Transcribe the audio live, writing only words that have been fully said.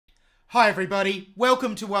Hi everybody,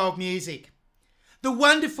 welcome to Wild Music. The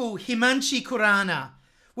wonderful Himanshi Khurana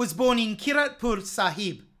was born in Kiratpur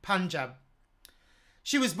Sahib, Punjab.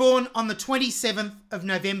 She was born on the 27th of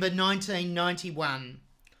November 1991.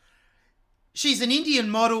 She's an Indian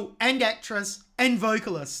model and actress and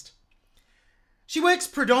vocalist. She works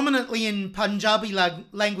predominantly in Punjabi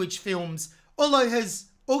language films, although has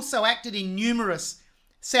also acted in numerous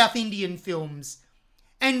South Indian films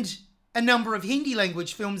and a number of Hindi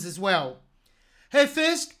language films as well. Her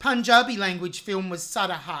first Punjabi language film was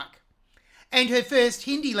Sada Haq, and her first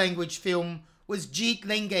Hindi language film was Jeet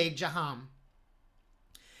Lenge Jahan.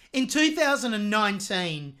 In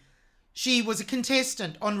 2019, she was a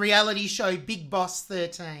contestant on reality show Big Boss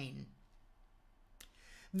 13.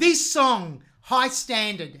 This song, High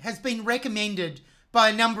Standard, has been recommended by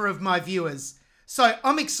a number of my viewers, so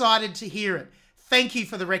I'm excited to hear it. Thank you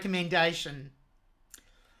for the recommendation.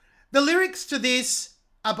 The lyrics to this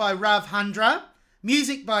are by Rav Hundra,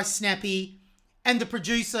 music by Snappy, and the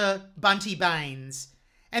producer Bunty Baines.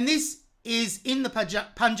 And this is in the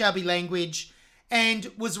Punjabi language and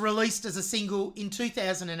was released as a single in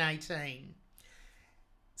 2018.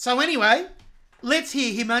 So anyway, let's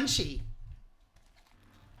hear Himanshi.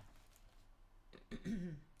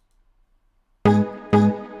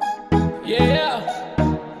 Yeah,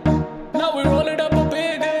 now we roll it up a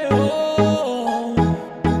big oh,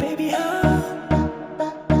 baby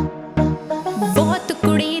बहुत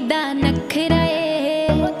कुड़ी दा नखरा है,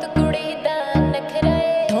 बहुत कुड़ी दा नखरा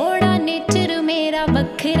है, थोड़ा नेचर मेरा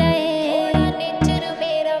बखरा है, थोड़ा नेचर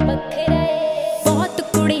मेरा बखरा है, बहुत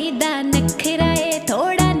कुड़ी दा नखरा है,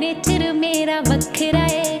 थोड़ा नेचर मेरा बखरा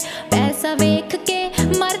है, पैसा वेख के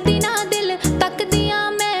मरदी ना दिल तक दिया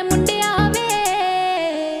मैं मुंडे आवे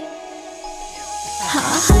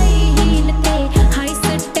हाँ हाई हील ते हाई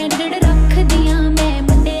स्टैंडर्ड रख दिया मैं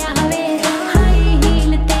मुंडे आवे हाई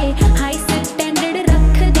हील ते हाई स्टैंडर्ड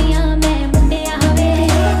रख दिया मैं मुंडे आवे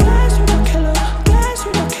Glass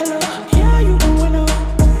with a killer, yeah you the winner.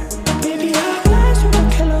 Baby glass with a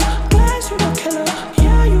killer,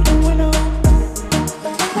 yeah you the winner.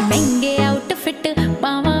 महंगे आउटफिट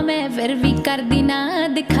पावा मैं फिर भी कर दी ना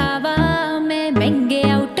दिखावा मैं महंगे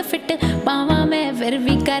आउटफिट पावा मैं फिर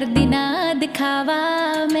भी कर दी ना दिखावा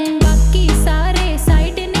मैं बाकी सारे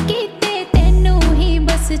साइड ने कीते तेनू ही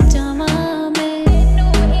बस चावा मैं तेनू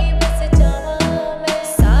ही बस चावा मैं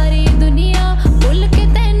सारी दुनिया भुल के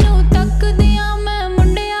तेनू तक दिया मैं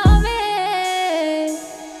मुंडे आवे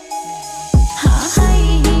हाँ हाई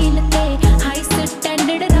हील ते हाई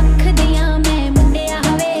स्टैंडर्ड रख दिया मैं मुंडे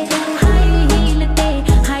आवे हाई हील ते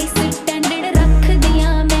हाई स्टैंडर्ड रख दिया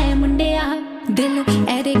मैं मुंडे आ दिल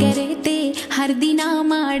एरे गरे ते हर दी ना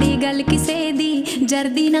माड़ी गल किसे दी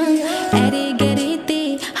जरदी ना एरे गरे ते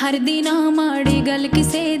हर दी ना माड़ी गल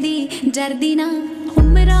किसे दी जरदी ना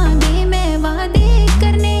उमरां दे मैं वादे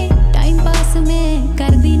करने टाइम पास में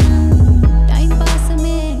कर दी ना टाइम पास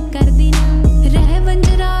में कर दी ना रह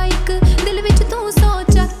वंजरा एक दिल विच तू सो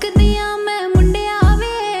चक दिया मैं मुंडे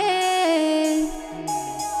आवे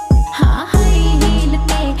हाँ हाई हील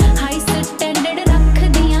ते हाई स्टैंडर्ड रख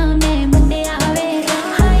दिया मैं मुंडे आवे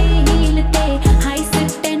हाई हील ते हाई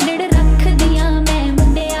स्टैंडर्ड रख दिया मैं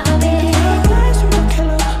मुंडे आवे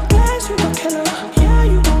Glass with a killer, yeah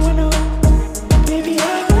you the winner. Baby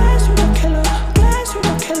glass with a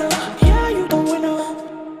killer, yeah you the winner.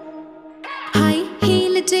 High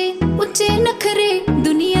heel जे उच्चे नखरे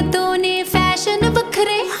दुनिया तो ने फैशन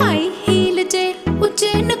वखरे हाई हील जे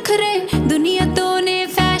उच्चे नखरे दुनिया तो ने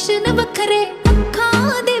फैशन वखरे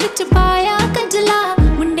अखां दे विच पाया कंजला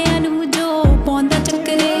मुंडियां नू जो पौंदा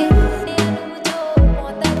चक्करे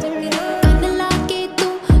कंन ला के तू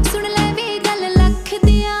सुन ले वे गल लख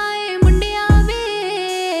दिया ए मुंडिया वे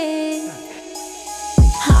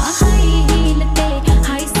हाँ हाई हील ते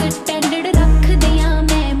हाई स्टैंडर्ड रख दिया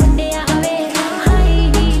मैं मुंडे आवे हाई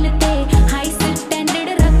हील ते हाई स्टैंडर्ड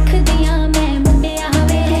रख दिया मैं मुंडे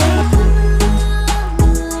आवे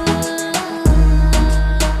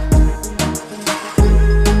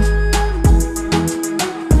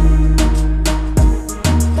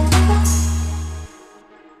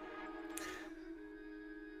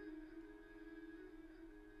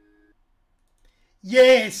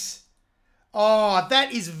Yes! Oh,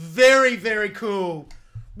 that is very, very cool.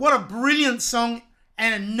 What a brilliant song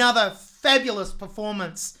and another fabulous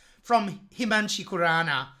performance from Himanshi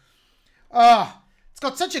Khurana. Oh, it's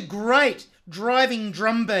got such a great driving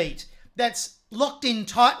drum beat that's locked in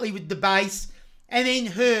tightly with the bass, and then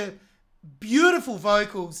her beautiful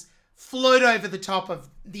vocals float over the top of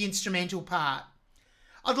the instrumental part.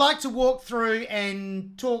 I'd like to walk through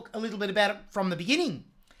and talk a little bit about it from the beginning.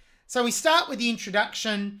 So we start with the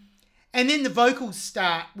introduction, and then the vocals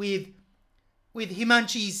start with with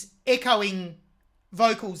Himanshi's echoing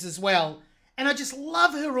vocals as well. And I just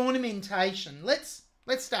love her ornamentation. Let's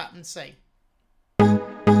start and see.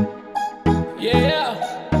 Yeah.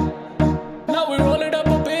 Now we roll it up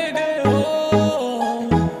a big oh.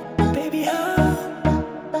 Baby,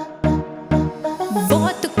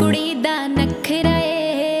 बहुत कुड़ी दा नखरा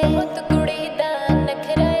है बहुत कुड़ी दा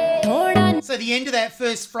नखरा है थोड़ा So the end of that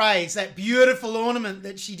first phrase, that beautiful ornament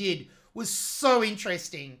that she did, was so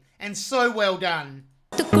interesting and so well done.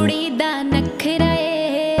 कुड़ी दा नखरा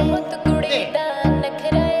है बहुत कुड़ी दा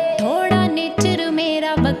नखरा है थोड़ा नेचर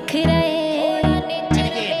मेरा बखरा है थोड़ा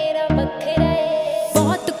नेचर मेरा बखरा है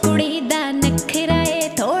बहुत कुड़ी दा नखरा है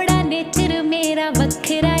थोड़ा नेचर मेरा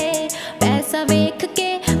बखरा है पैसा वेख के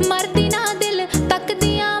मरदी ना दिल तक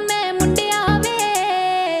दिया मैं मुंडिया वे.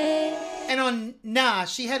 And on Nah,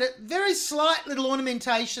 she had a very slight little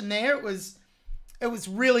ornamentation there. It was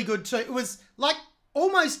really good too. It was like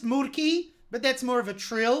almost murki, but that's more of a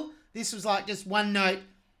trill. This was like just one note.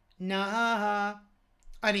 Nah.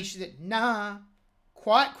 Only she said nah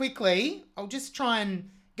quite quickly. I'll just try and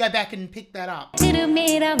go back and pick that up. चिर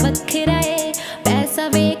मेरा बखरा है पैसा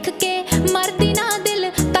वेख के मरदी ना दिल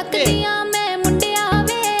तक दिया मैं मुंडिया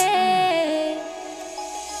वे.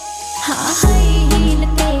 हाँ हाई हील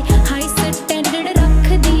ते हाई स्टैंडर्ड रख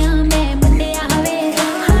दिया मैं मुंडिया वे.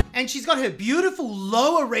 And she's got her beautiful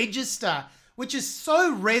lower register, which is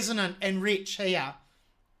so resonant and rich here.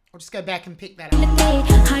 I'll just go back and pick that up. ते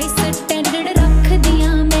हाई स्टैंडर्ड रख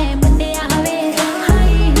दिया मैं मुंडिया वे.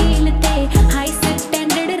 हाई हील ते हाई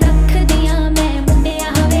स्टैंडर्ड रख दिया मैं मुंडिया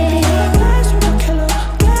वे. glass with a killer,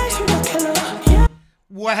 glass with a killer. Yeah,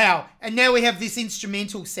 Wow. And now we have this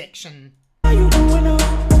instrumental section. you the winner.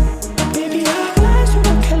 Baby, glass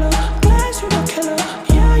with a killer, glass with a killer.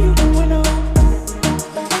 Yeah, you the winner.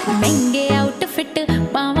 महंगे outfit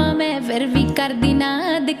पावा मैं फिर भी कर दी ना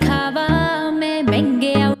दिखावा मैं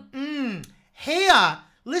महंगे out. Here,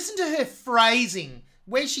 listen to her phrasing,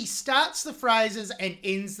 where she starts the phrases and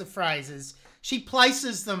ends the phrases. She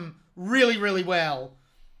places them really, really well.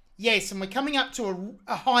 Yes, and we're coming up to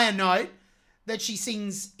a higher note that she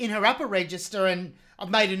sings in her upper register, and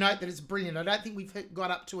I've made a note that it's brilliant. I don't think we've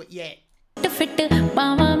got up to it yet. Fit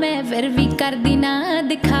पावा मैं फिर भी कर दी ना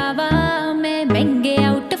दिखावा मैं महंगे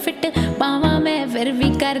outfit पावा मैं फिर भी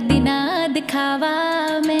कर दी ना दिखावा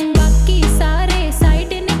मैं बाकी सारे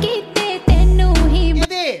साइड ने कीते तेनू ही Yeah,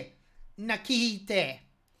 there. Nakite.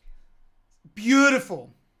 Beautiful.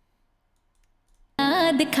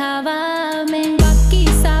 दिखावा मैं बाकी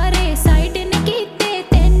सारे साइड ने कीते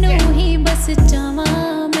तेनू ही बस चावा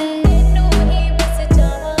मैं तेनू ही बस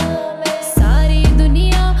चावा मैं सारी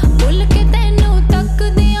दुनिया भुल के तेनू तक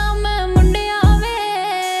दिया मैं मुंडिया वे.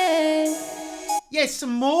 Yes,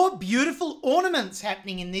 some more beautiful ornaments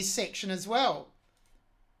happening in this section as well,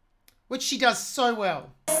 which she does so well.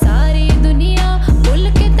 सारी दुनिया भुल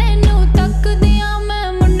के तेनू तक दिया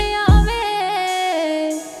मैं मुंडिया वे.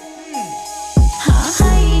 हाँ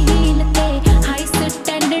हाई हील ते हाई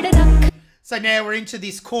स्टैंडर्ड रख So now we're into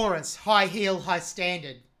this chorus, high heel, high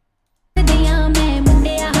standard. दिया मैं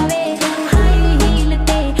मुंडिया वे. हाई हील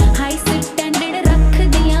ते हाई स्टैंडर्ड रख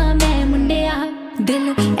दिया मैं मुंडिया दिल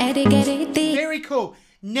एरे गरे ते. Very cool.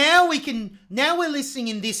 Now we're listening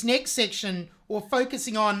in this next section, or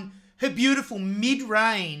focusing on her beautiful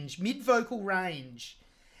mid-vocal range.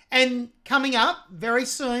 And coming up very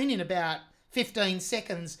soon, in about 15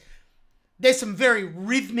 seconds, there's some very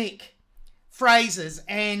rhythmic phrases,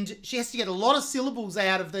 and she has to get a lot of syllables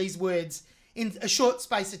out of these words in a short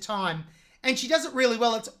space of time. And she does it really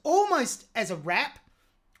well. It's almost as a rap,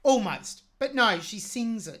 almost. But no, she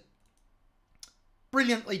sings it.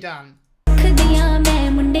 Brilliantly done. दिया मैं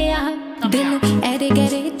मुंडिया दिल array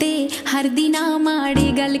गरे ते हर दिना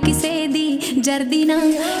माड़ी गल किसे दी जर्दी ना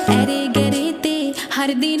एरे गरे ते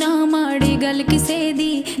हर दिना माड़ी गल किसे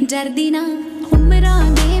दी जर्दी ना उम्रां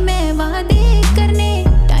दे मैं वादे करने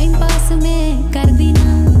टाइम पास में कर दी ना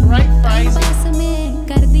Great टाइम phrasing. पास में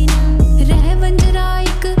कर दी ना रह वंजरा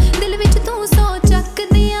एक दिल विच तू सो चक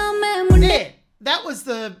दिया मैं मुंडिया. There, that was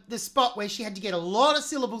the spot where she had to get a lot of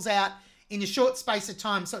syllables out in a short space of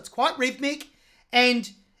time. So it's quite rhythmic, and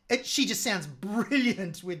she just sounds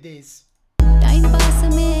brilliant with this. Time pass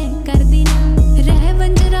में कर दी ना रह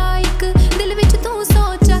वंजरा एक दिल विच तू सो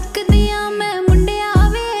चक दिया मैं मुंडिया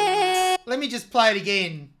वे. Let me just play it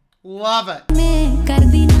again. Love it. में कर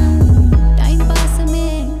दी ना टाइम पास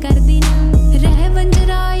में कर दी ना रह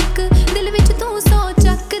वंजरा एक दिल विच तू सो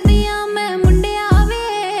चक दिया मैं मुंडिया वे.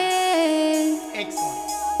 Excellent.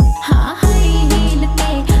 हाँ हाई हील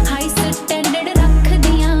ते हाई स्टैंडर्ड रख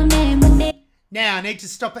दिया मैं मुंडे. Now I need to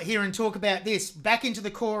stop it here and talk about this. Back into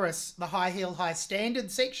the chorus, the high heel, high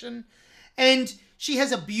standard section. And she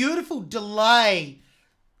has a beautiful delay,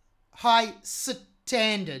 high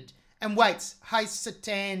standard, and waits, high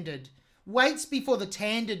standard. Waits before the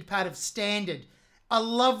tanded part of standard. I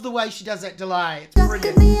love the way she does that delay. It's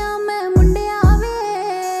brilliant.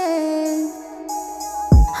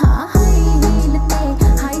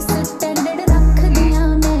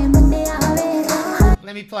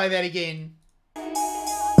 Let me play that again.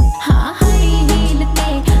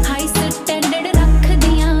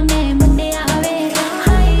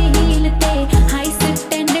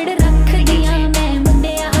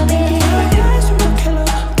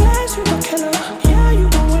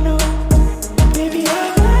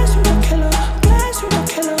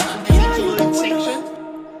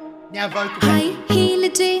 Now vocal. High heel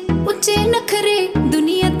जे उच्चे नखरे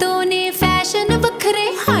दुनिया तो ने fashion वखरे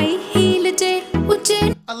high heel जे उच्चे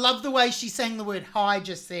I love the way she sang the word high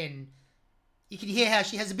just then. You can hear how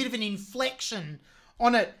she has a bit of an inflection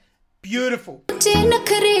on it. Beautiful. उच्चे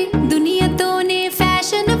नखरे दुनिया तो ने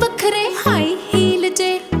फैशन वखरे हाई हील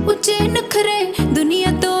जे उच्चे नखरे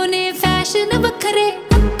दुनिया तो ने फैशन वखरे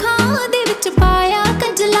अखां दे विच पाया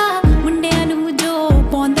कंजला मुंडियां नूं जो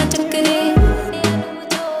पौंदा चक्करे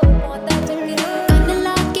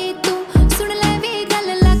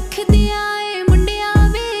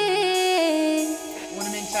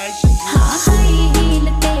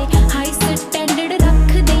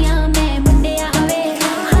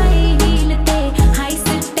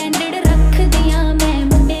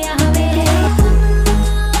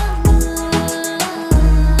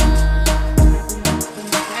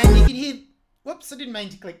I didn't mean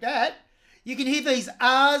to click that. You can hear these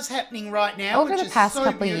R's happening right now. Over the is past so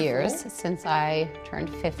couple beautiful. years, since I turned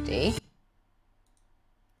 50.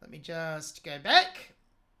 Let me just go back.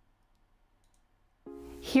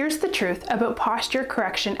 Here's the truth about posture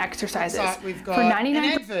correction exercises. So we've got For an 99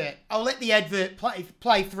 advert. I'll let the advert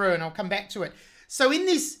play through and I'll come back to it. So in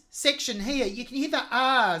this section here, you can hear the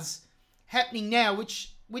R's happening now,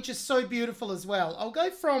 which is so beautiful as well. I'll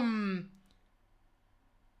go from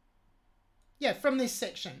this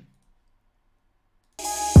section.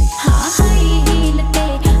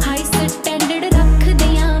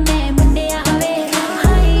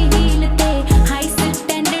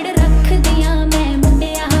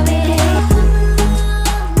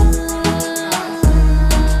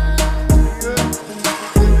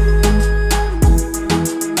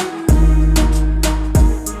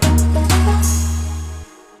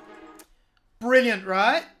 Brilliant,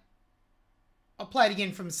 right? I'll play it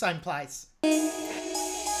again from the same place.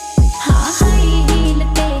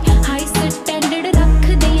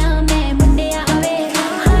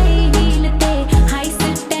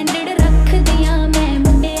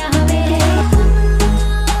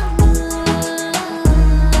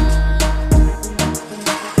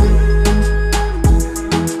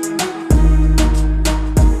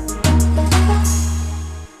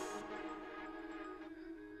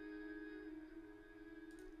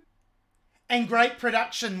 And great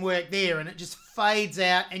production work there, and it just fades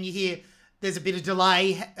out and you hear there's a bit of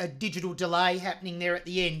delay, a digital delay happening there at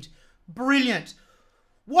the end. Brilliant.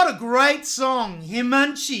 What a great song.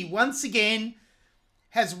 Himanshi, once again,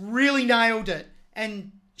 has really nailed it.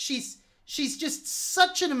 And she's just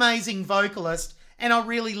such an amazing vocalist, and I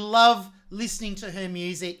really love listening to her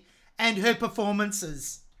music and her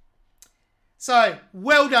performances. So,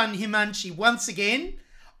 well done, Himanshi, once again.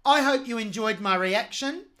 I hope you enjoyed my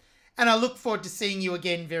reaction, and I look forward to seeing you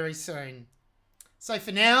again very soon. So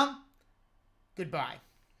for now, goodbye.